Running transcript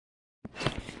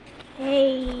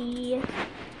Hey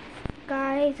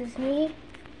guys, it's me,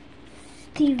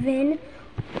 Steven,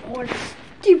 or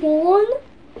Steven.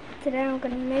 Today I'm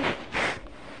gonna make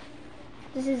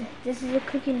this is a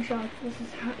cooking shop. This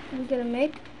is how we're gonna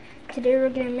make. Today we're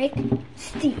gonna make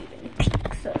Steven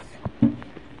pizzas.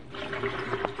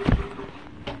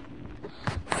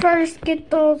 First,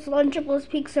 get those Lunchables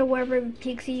pizza, wherever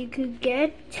pizza you could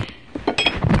get.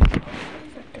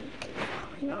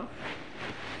 No.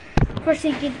 First,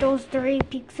 you get those 3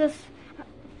 pizzas,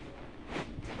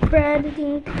 bread,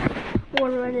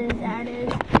 whatever that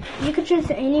is. You could choose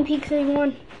any pizza you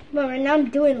want, but right now I'm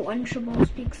doing Lunchables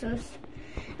pizzas.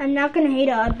 I'm not gonna hate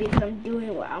it up because I'm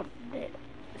doing well with it.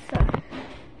 So,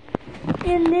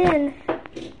 and then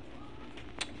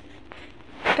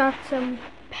got some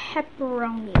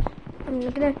pepperoni. And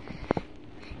then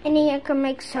I can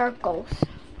make circles.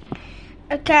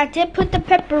 Okay, I did put the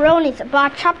pepperonis, but I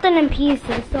chopped them in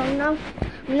pieces, so I'm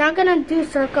not gonna do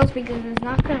circles because it's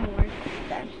not gonna work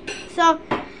then. So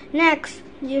next,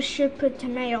 you should put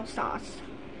tomato sauce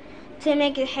to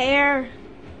make it hair.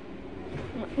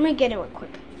 Let me get it real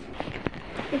quick.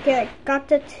 Okay, I got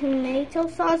the tomato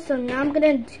sauce, so now I'm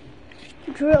gonna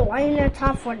drill right in the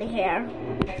top for the hair.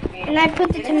 And I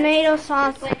put the tomato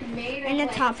sauce in the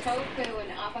top.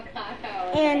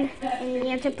 And you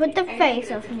have to put the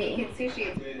face of me.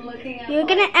 You're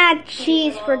gonna add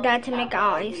cheese for that to make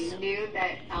eyes.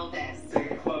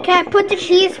 Okay, I put the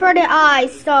cheese for the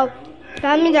eyes, so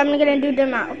that means I'm gonna do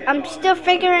them out. I'm still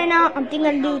figuring out. I'm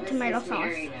thinking gonna do tomato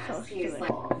sauce. So let's do it.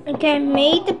 Okay, I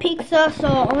made the pizza,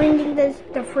 so only thing is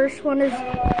the first one is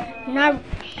not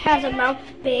has a mouth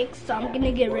big, so I'm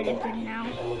gonna get rid of it now.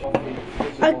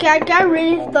 Okay, I got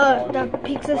rid of the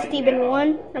pizza Steven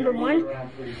number one.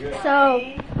 So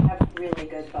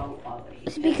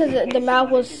it's because the mouth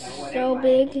was so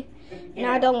big, and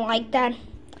I don't like that.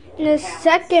 And the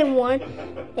second one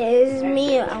is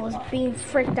me. I was being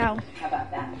freaked out.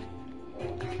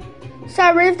 So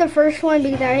I rid of the first one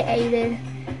because I ate it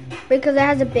because it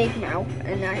has a big mouth,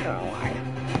 and I don't know why.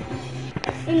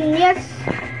 And yes,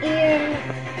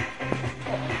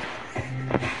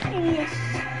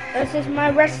 this is my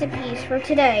recipes for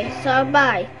today. So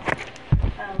bye.